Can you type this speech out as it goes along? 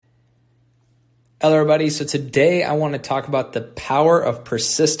Hello, everybody. So today I want to talk about the power of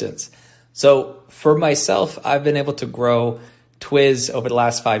persistence. So for myself, I've been able to grow Twiz over the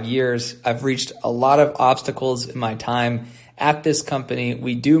last 5 years. I've reached a lot of obstacles in my time at this company.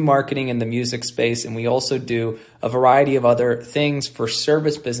 We do marketing in the music space, and we also do a variety of other things for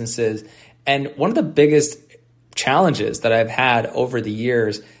service businesses. And one of the biggest challenges that I've had over the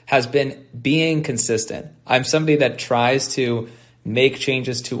years has been being consistent. I'm somebody that tries to make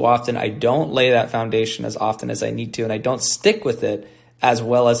changes too often. I don't lay that foundation as often as I need to, and I don't stick with it as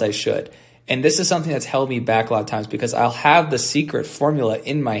well as I should. And this is something that's held me back a lot of times because I'll have the secret formula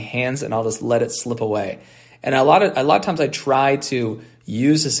in my hands and I'll just let it slip away. And a lot of times I try to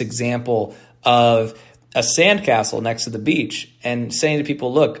use this example of a sandcastle next to the beach and saying to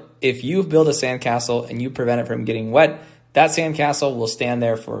people, look, if you build a sandcastle and you prevent it from getting wet, that sandcastle will stand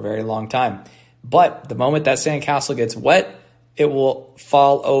there for a very long time. But the moment that sandcastle gets wet, it will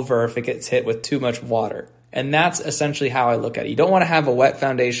fall over if it gets hit with too much water. And that's essentially how I look at it. You don't want to have a wet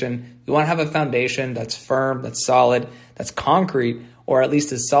foundation. You want to have a foundation that's firm, that's solid, that's concrete, or at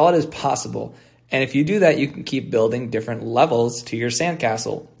least as solid as possible. And if you do that, you can keep building different levels to your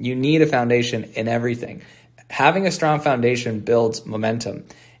sandcastle. You need a foundation in everything. Having a strong foundation builds momentum.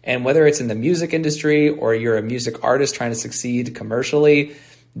 And whether it's in the music industry or you're a music artist trying to succeed commercially,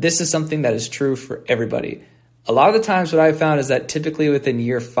 this is something that is true for everybody. A lot of the times what I've found is that typically within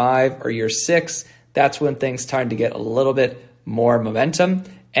year 5 or year 6, that's when things start to get a little bit more momentum,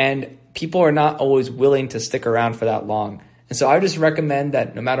 and people are not always willing to stick around for that long. And so I just recommend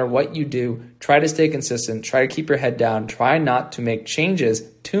that no matter what you do, try to stay consistent, try to keep your head down, try not to make changes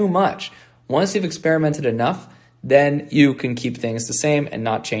too much. Once you've experimented enough, then you can keep things the same and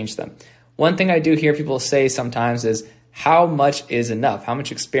not change them. One thing I do hear people say sometimes is, how much is enough? How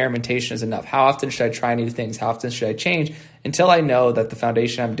much experimentation is enough? How often should I try new things? How often should I change until I know that the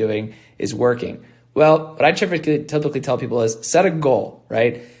foundation I'm doing is working? Well, what I typically tell people is set a goal,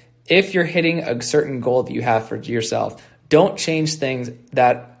 right? If you're hitting a certain goal that you have for yourself, don't change things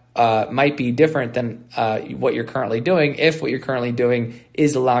that might be different than what you're currently doing if what you're currently doing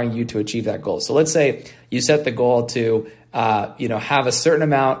is allowing you to achieve that goal. So let's say you set the goal to have a certain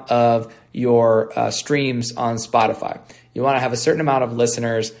amount of your streams on Spotify. You want to have a certain amount of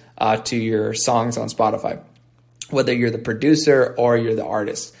listeners to your songs on Spotify, whether you're the producer or you're the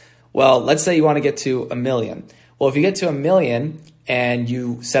artist. Well, let's say you want to get to 1 million. Well, if you get to 1 million and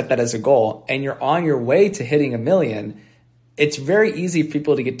you set that as a goal and you're on your way to hitting 1 million, it's very easy for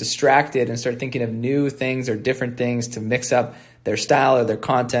people to get distracted and start thinking of new things or different things to mix up their style or their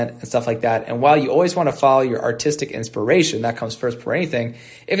content and stuff like that. And while you always want to follow your artistic inspiration, that comes first for anything,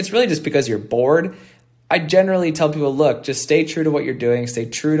 if it's really just because you're bored, I generally tell people, look, just stay true to what you're doing, stay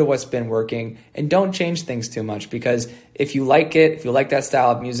true to what's been working, and don't change things too much. Because if you like it, if you like that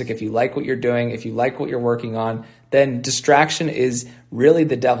style of music, if you like what you're doing, if you like what you're working on, then distraction is really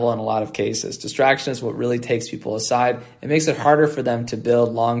the devil in a lot of cases. Distraction is what really takes people aside. It makes it harder for them to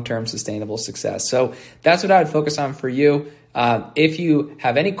build long-term sustainable success. So that's what I would focus on for you. If you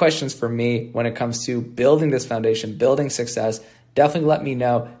have any questions for me when it comes to building this foundation, building success, definitely let me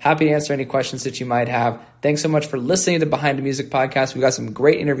know. Happy to answer any questions that you might have. Thanks so much for listening to Behind the Music podcast. We've got some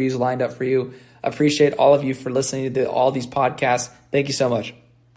great interviews lined up for you. Appreciate all of you for listening to all these podcasts. Thank you so much.